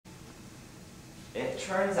It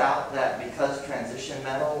turns out that because transition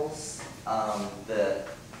metals, the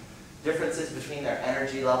differences between their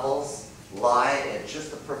energy levels lie at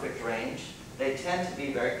just the perfect range, they tend to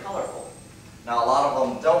be very colorful. Now, a lot of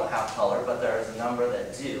them don't have color, but there's a number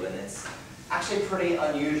that do, and it's actually pretty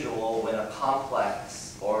unusual when a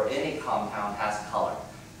complex or any compound has color,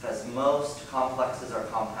 because most complexes or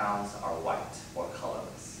compounds are white or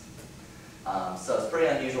colorless. So it's pretty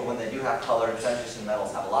unusual when they do have color. Transition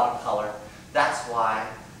metals have a lot of color. That's why,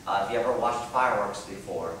 if you ever watched fireworks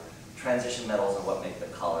before, transition metals are what make the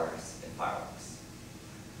colors in fireworks,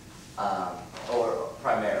 or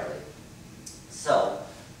primarily. So,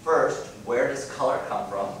 first, where does color come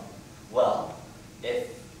from? Well, if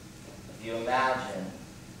you imagine,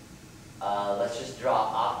 let's just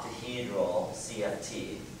draw octahedral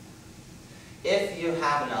CFT. If you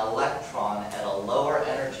have an electron at a lower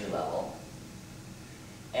energy level,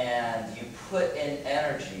 and you put in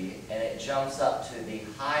energy, and it jumps up to the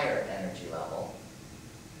higher energy level,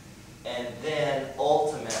 and then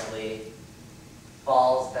ultimately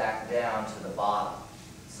falls back down to the bottom.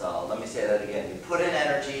 So let me say that again. You put in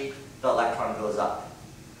energy, the electron goes up.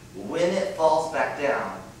 When it falls back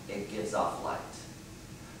down, it gives off light.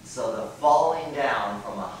 So the falling down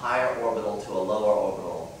from a higher orbital to a lower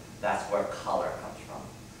orbital, that's where color comes from.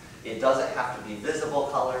 It doesn't have to be visible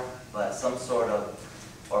color, but some sort of,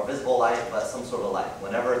 or visible light, but some sort of light.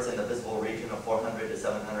 Whenever it's in the visible region of 400 to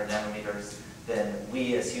 700 nanometers, then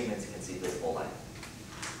we as humans can see visible light.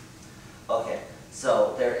 Okay,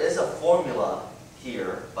 so there is a formula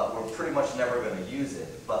here, but we're pretty much never going to use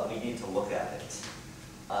it, but we need to look at it.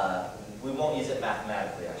 We won't use it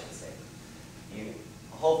mathematically, I should say. You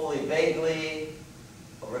hopefully vaguely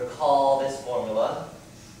recall this formula,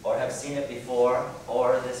 or have seen it before,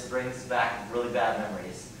 or this brings back really bad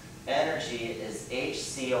memories. Energy is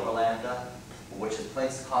hc over lambda, which is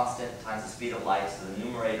Planck's constant times the speed of light, so the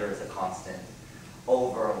numerator is a constant,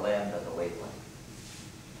 over lambda, the wavelength.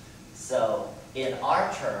 So, in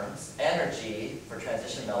our terms, energy for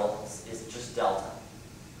transition metals is just delta,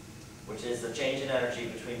 which is the change in energy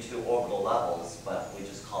between two orbital levels, but we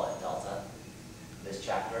just call it delta in this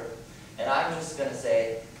chapter. And I'm just going to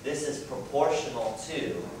say this is proportional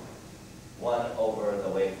to 1 over the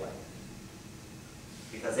wavelength,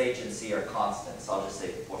 because h and c are constant, so I'll just say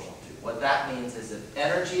proportional to. What that means is if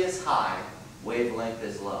energy is high, wavelength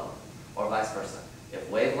is low, or vice versa. If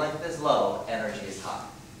wavelength is low, energy is high.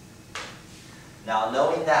 Now,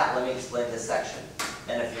 knowing that, let me explain this section.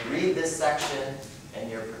 And if you read this section in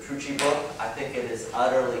your Petrucci book, I think it is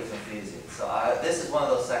utterly confusing. So this is one of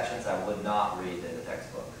those sections I would not read in the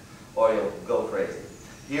textbook, or you'll go crazy.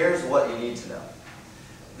 Here's what you need to know.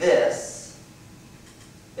 This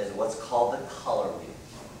is what's called the color wheel.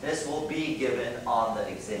 This will be given on the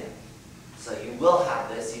exam. So you will have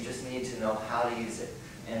this, you just need to know how to use it.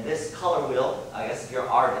 And this color wheel, I guess if you're an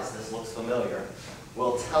artist, this looks familiar,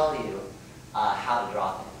 will tell you how to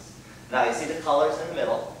draw things. Now you see the colors in the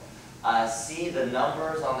middle. See the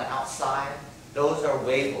numbers on the outside? Those are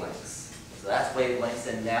wavelengths. So that's wavelengths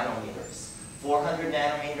in nanometers. 400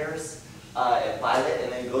 nanometers at violet,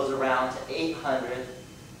 and then goes around to 800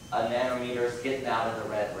 nanometers, getting out of the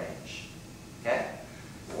red range. Okay?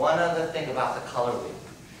 One other thing about the color wheel.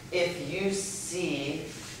 If you see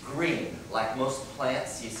green, like most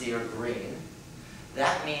plants you see are green,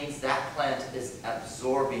 that means that plant is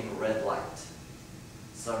absorbing red light.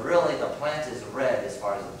 So really the plant is red as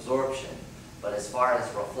far as absorption, but as far as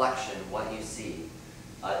reflection, what you see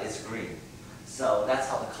is green. So that's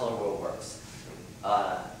how the color wheel works.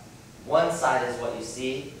 One side is what you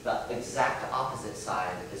see, the exact opposite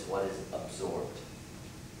side is what is absorbed.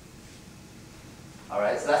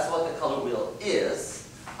 Alright, so that's what the color wheel is.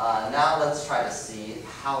 Now let's try to see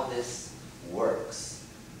how this works.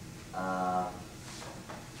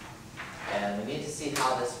 And we need to see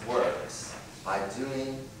how this works by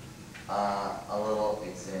doing a little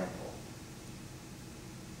example.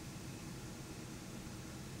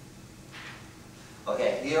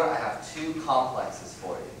 Okay, here I have two complexes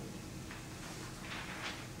for you.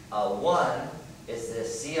 One is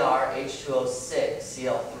this CrH2O6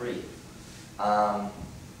 Cl3.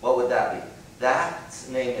 What would that be? That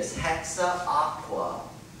name is hexa-aqua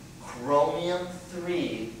chromium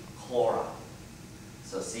 3 chloride.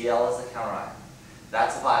 So Cl is the counterion.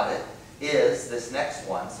 That's violet. Is this next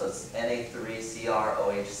one, so it's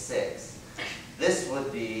Na3CrOH6. This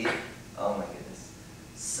would be, oh my goodness,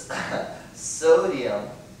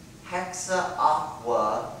 sodium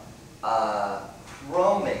hexa-aqua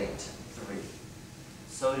chromate 3.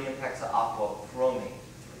 Sodium hexa-aqua chromate 3.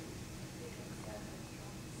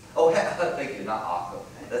 Oh, thank you, not aqua.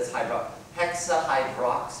 That's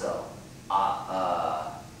hexahydroxo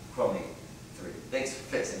chromium 3. Thanks for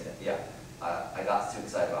fixing it. Yeah, I got too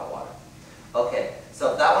excited about water. Okay,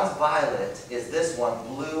 so if that one's violet, is this one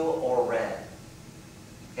blue or red?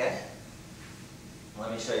 Okay?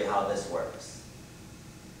 Let me show you how this works.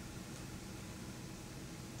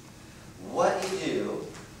 What you do,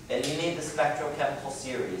 and you need the spectrochemical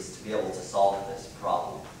series to be able to solve this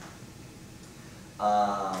problem.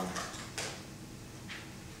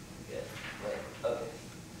 Okay.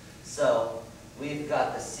 So we've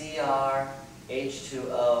got the Cr,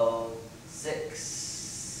 H2O,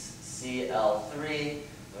 6Cl3.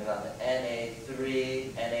 We've got the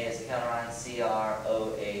Na3. Na is a counterion.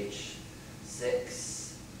 CrOH,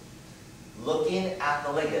 6. Looking at the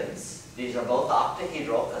ligands, these are both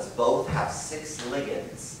octahedral because both have 6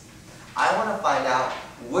 ligands. I want to find out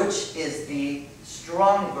which is the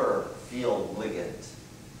stronger field ligand,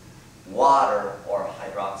 water or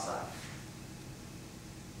hydroxide.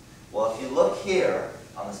 Well, if you look here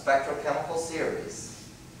on the spectrochemical series,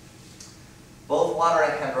 both water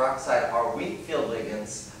and hydroxide are weak field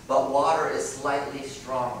ligands, but water is slightly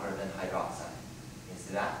stronger than hydroxide. You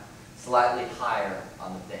see that? Slightly higher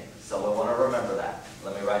on the thing. So we want to remember that.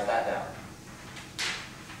 Let me write that down.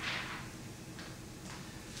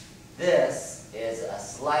 This is a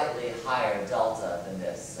slightly higher delta than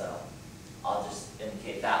this, so I'll just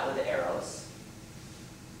indicate that with the arrows.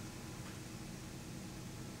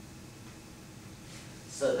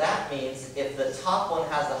 So that means if the top one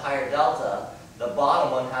has the higher delta, the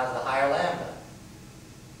bottom one has the higher lambda.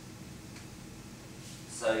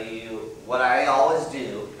 So what I always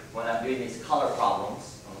do when I'm doing these color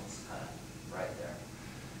problems, it's kind of right there,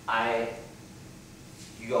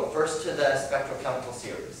 you go first to the spectrochemical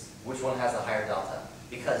series. Which one has the higher delta?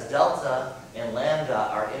 Because delta and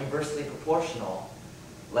lambda are inversely proportional,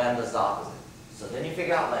 lambda's the opposite. So then you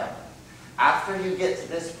figure out lambda. After you get to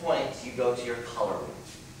this point, you go to your color wheel.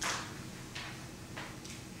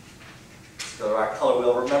 Let's go to our color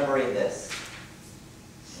wheel, remembering this.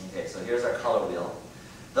 Okay, so here's our color wheel.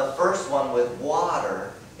 The first one with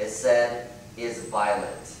water, it said, is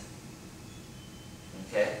violet.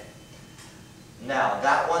 Okay? Now,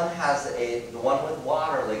 that one has the one with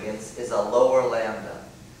water ligands is a lower lambda.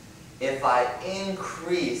 If I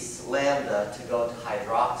increase lambda to go to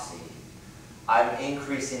hydroxy, I'm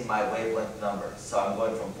increasing my wavelength number. So I'm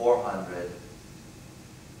going from 400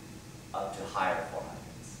 up to higher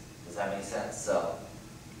 400s. Does that make sense? So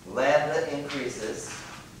lambda increases.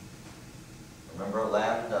 Remember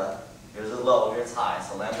lambda, here's a low, here's high.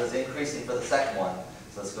 So lambda is increasing for the second one.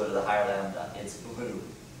 So let's go to the higher lambda. It's blue.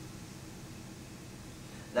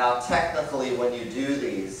 Now technically when you do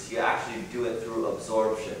these, you actually do it through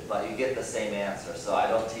absorption, but you get the same answer. So I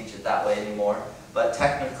don't teach it that way anymore. But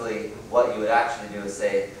technically what you would actually do is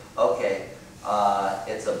say, okay,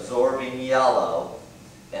 it's absorbing yellow,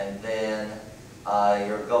 and then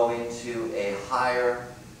you're going to a higher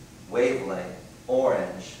wavelength,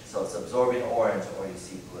 orange, so it's absorbing orange, or you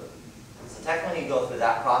see blue. So technically you go through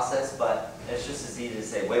that process, but it's just as easy to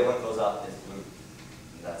say wavelength goes up, it's blue.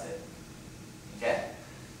 And that's it. Okay?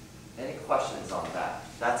 Any questions on that?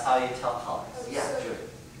 That's how you tell colors. Yeah, Julie.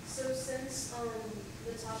 So since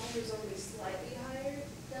the top one was only slightly higher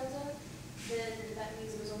delta, then that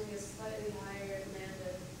means it was only a slightly higher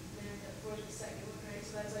lambda for the second one, right?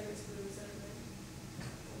 So that's like it's blue instead of red.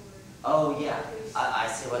 Oh yeah, I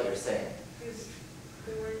see what you're saying. Because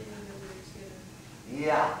there weren't any numbers given.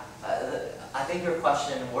 Yeah, I think your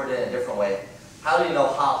question worded in a different way. How do you know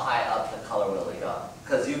how high up the color will it go?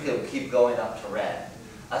 Because you can keep going up to red.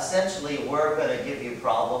 Essentially, we're going to give you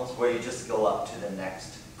problems where you just go up to the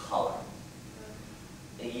next color.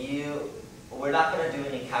 We're not going to do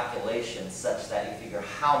any calculations such that you figure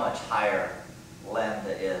how much higher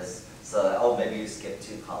lambda is, so that, oh, maybe you skip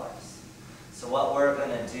 2 colors. So what we're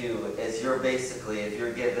going to do is you're basically, if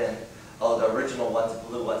you're given, oh, the original one's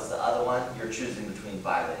blue, what's the other one? You're choosing between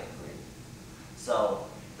violet and green. So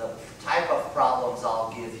the type of problems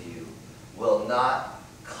I'll give you will not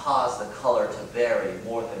cause the color to vary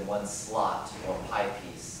more than 1 slot or pie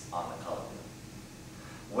piece on the color wheel.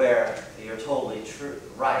 Where you're totally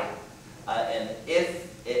right, and if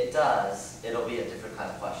it does, it'll be a different kind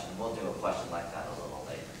of question. We'll do a question like that a little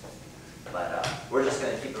later. But we're just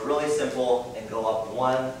going to keep it really simple and go up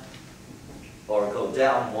 1 or go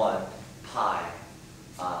down 1 pi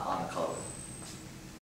on the color wheel.